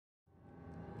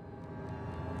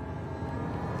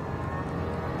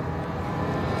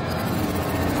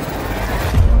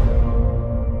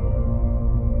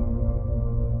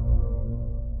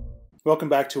Welcome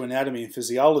back to Anatomy and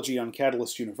Physiology on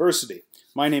Catalyst University.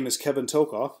 My name is Kevin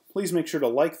Tokoph. Please make sure to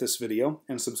like this video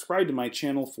and subscribe to my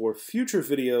channel for future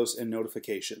videos and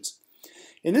notifications.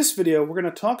 In this video, we're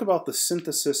going to talk about the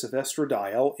synthesis of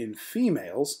estradiol in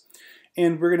females,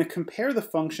 and we're going to compare the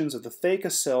functions of the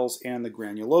Theca cells and the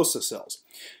Granulosa cells.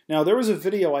 Now, there was a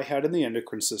video I had in the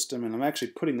endocrine system, and I'm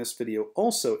actually putting this video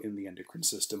also in the endocrine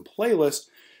system playlist,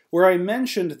 where I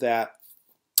mentioned that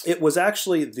it was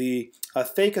actually the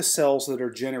Theca cells that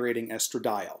are generating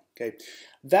estradiol. Okay,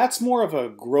 that's more of a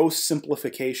gross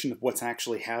simplification of what's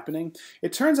actually happening.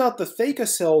 It turns out the Theca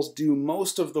cells do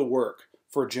most of the work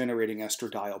for generating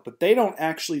estradiol, but they don't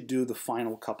actually do the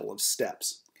final couple of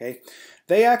steps. Okay,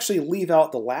 they actually leave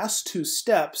out the last two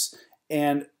steps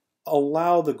and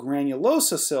allow the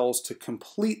granulosa cells to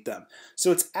complete them.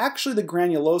 So it's actually the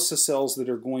granulosa cells that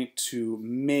are going to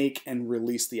make and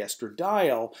release the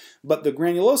estradiol, but the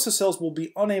granulosa cells will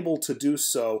be unable to do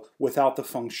so without the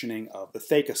functioning of the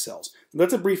Theca cells.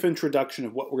 That's a brief introduction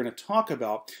of what we're going to talk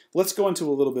about. Let's go into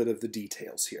a little bit of the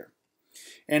details here.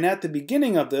 And at the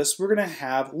beginning of this, we're going to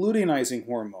have luteinizing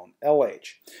hormone,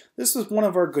 LH. This is one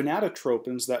of our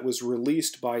gonadotropins that was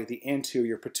released by the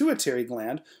anterior pituitary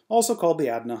gland, also called the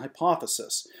adena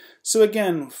hypophysis. So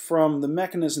again, from the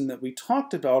mechanism that we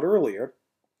talked about earlier,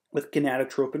 with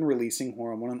gonadotropin releasing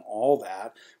hormone and all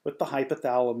that, with the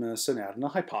hypothalamus and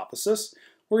adena hypophysis,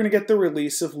 we're going to get the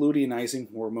release of luteinizing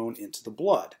hormone into the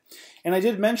blood. And I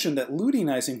did mention that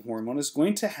luteinizing hormone is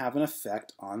going to have an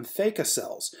effect on Theca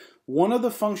cells. One of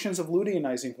the functions of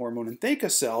luteinizing hormone in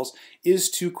Theca cells is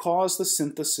to cause the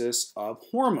synthesis of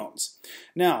hormones.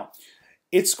 Now,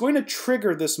 it's going to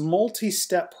trigger this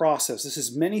multi-step process. This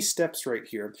is many steps right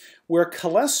here, where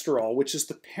cholesterol, which is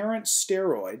the parent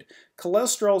steroid,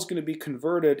 cholesterol is going to be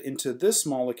converted into this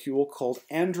molecule called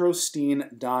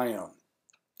androstenedione.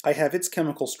 I have its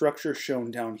chemical structure shown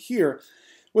down here.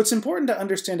 What's important to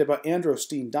understand about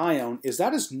androstenedione is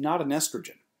that is not an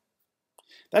estrogen.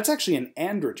 That's actually an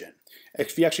androgen.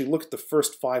 If you actually look at the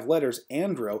first 5 letters,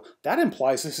 andro, that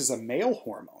implies this is a male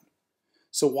hormone.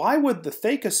 So why would the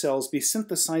Theca cells be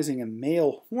synthesizing a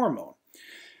male hormone?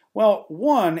 Well,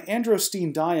 one,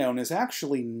 androstenedione is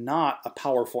actually not a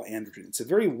powerful androgen. It's a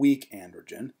very weak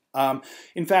androgen.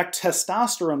 In fact,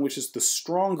 testosterone, which is the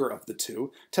stronger of the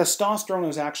two, testosterone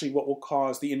is actually what will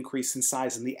cause the increase in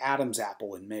size in the Adam's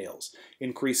apple in males,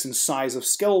 increase in size of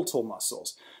skeletal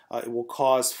muscles. It will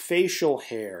cause facial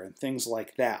hair and things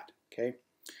like that. Okay?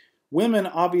 Women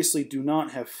obviously do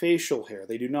not have facial hair.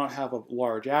 They do not have a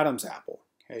large Adam's apple.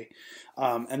 Okay?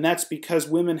 And that's because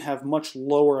women have much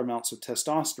lower amounts of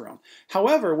testosterone.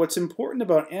 However, what's important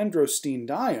about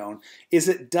androstenedione is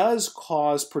it does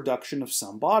cause production of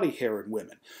some body hair in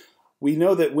women. We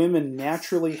know that women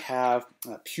naturally have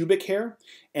pubic hair,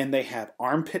 and they have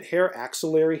armpit hair,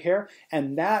 axillary hair,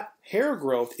 and that hair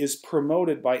growth is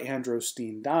promoted by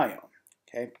androstenedione.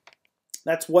 Okay?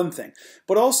 That's one thing.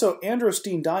 But also,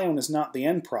 androstenedione is not the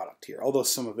end product here, although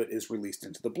some of it is released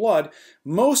into the blood.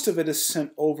 Most of it is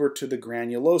sent over to the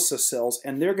granulosa cells,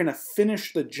 and they're going to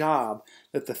finish the job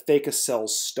that the Theca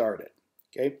cells started.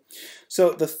 Okay?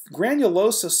 So the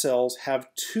granulosa cells have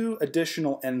 2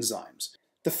 additional enzymes.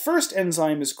 The first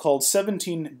enzyme is called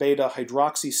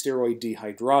 17-beta-hydroxysteroid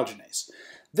dehydrogenase.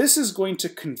 This is going to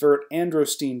convert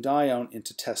androstenedione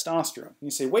into testosterone.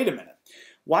 You say, wait a minute.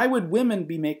 Why would women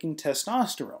be making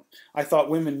testosterone? I thought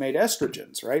women made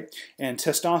estrogens, right? And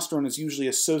testosterone is usually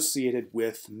associated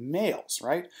with males,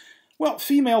 right? Well,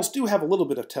 females do have a little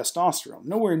bit of testosterone,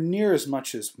 nowhere near as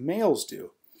much as males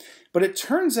do. But it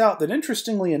turns out that,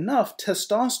 interestingly enough,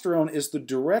 testosterone is the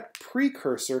direct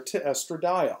precursor to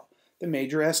estradiol, the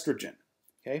major estrogen.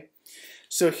 Okay?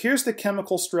 So here's the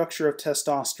chemical structure of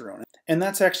testosterone. And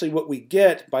that's actually what we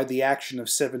get by the action of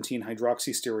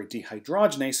 17-hydroxysteroid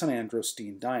dehydrogenase on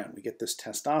androstenedione. We get this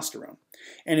testosterone.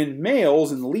 And in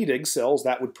males, in the Leydig cells,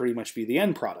 that would pretty much be the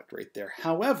end product right there.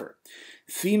 However,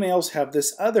 females have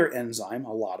this other enzyme,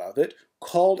 a lot of it,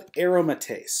 called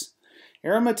aromatase.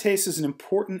 Aromatase is an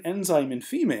important enzyme in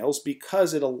females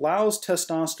because it allows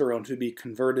testosterone to be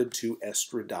converted to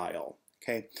estradiol.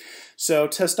 Okay, so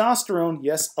testosterone,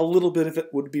 yes, a little bit of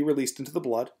it would be released into the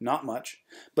blood, not much,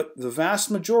 but the vast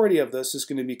majority of this is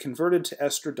going to be converted to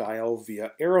estradiol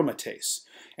via aromatase.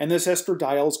 And this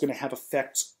estradiol is going to have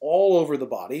effects all over the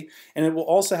body, and it will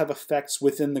also have effects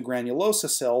within the granulosa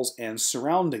cells and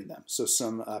surrounding them, so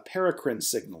some paracrine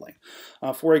signaling.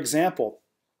 For example,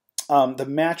 the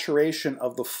maturation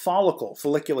of the follicle,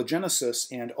 folliculogenesis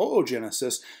and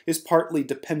oogenesis, is partly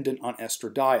dependent on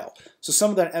estradiol. So some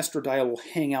of that estradiol will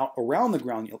hang out around the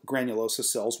granulosa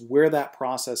cells where that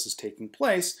process is taking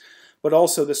place, but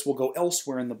also this will go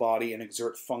elsewhere in the body and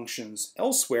exert functions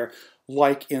elsewhere,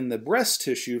 like in the breast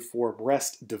tissue for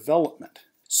breast development.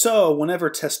 So whenever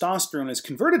testosterone is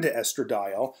converted to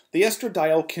estradiol, the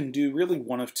estradiol can do really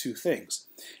one of two things.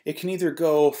 It can either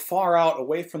go far out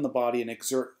away from the body and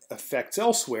exert effects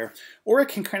elsewhere, or it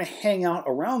can kind of hang out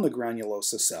around the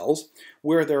granulosa cells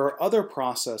where there are other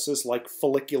processes like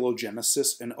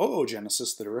folliculogenesis and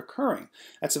oogenesis that are occurring.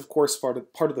 That's of course part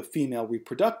of the female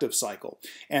reproductive cycle,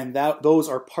 and those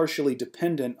are partially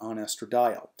dependent on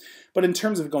estradiol. But in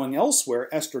terms of going elsewhere,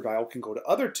 estradiol can go to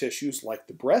other tissues like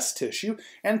the breast tissue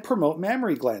and promote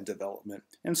mammary gland development,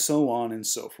 and so on and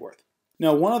so forth.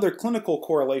 Now, one other clinical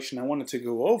correlation I wanted to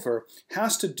go over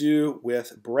has to do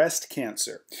with breast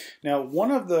cancer. Now, one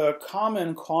of the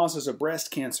common causes of breast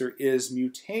cancer is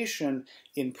mutation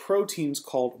in proteins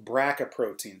called BRCA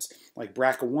proteins, like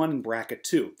BRCA1 and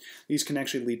BRCA2. These can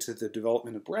actually lead to the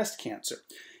development of breast cancer.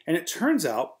 And it turns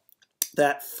out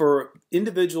that for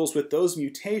individuals with those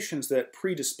mutations that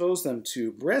predispose them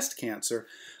to breast cancer,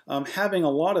 having a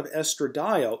lot of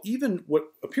estradiol, even what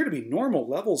appear to be normal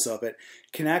levels of it,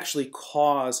 can actually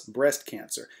cause breast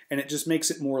cancer. And it just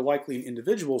makes it more likely in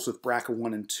individuals with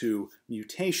BRCA1 and 2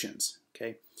 mutations.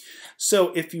 Okay?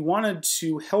 So if you wanted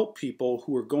to help people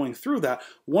who are going through that,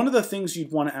 one of the things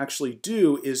you'd want to actually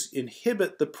do is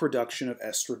inhibit the production of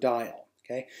estradiol.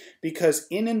 Okay? Because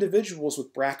in individuals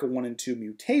with BRCA1 and 2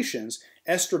 mutations,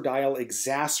 estradiol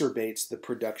exacerbates the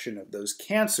production of those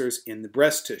cancers in the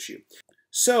breast tissue.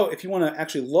 So if you want to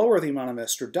actually lower the amount of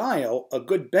estradiol, a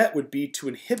good bet would be to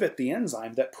inhibit the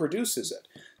enzyme that produces it,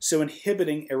 so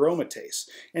inhibiting aromatase.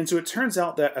 And so it turns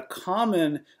out that a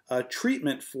common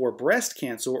treatment for breast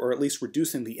cancer, or at least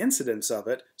reducing the incidence of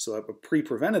it, so a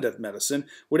pre-preventative medicine,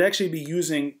 would actually be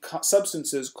using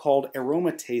substances called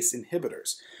aromatase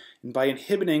inhibitors. And by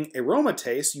inhibiting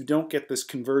aromatase, you don't get this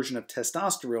conversion of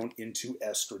testosterone into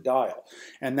estradiol.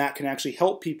 And that can actually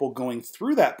help people going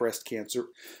through that breast cancer.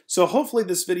 So hopefully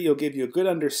this video gave you a good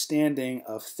understanding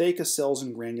of Theca cells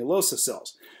and granulosa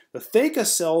cells. The Theca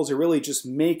cells are really just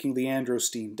making the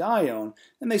androstenedione,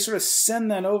 and they sort of send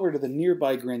that over to the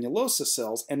nearby granulosa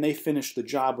cells, and they finish the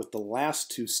job with the last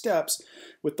two steps,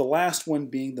 with the last one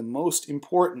being the most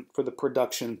important for the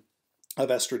production of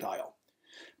estradiol.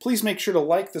 Please make sure to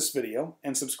like this video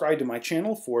and subscribe to my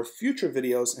channel for future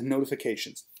videos and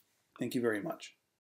notifications. Thank you very much.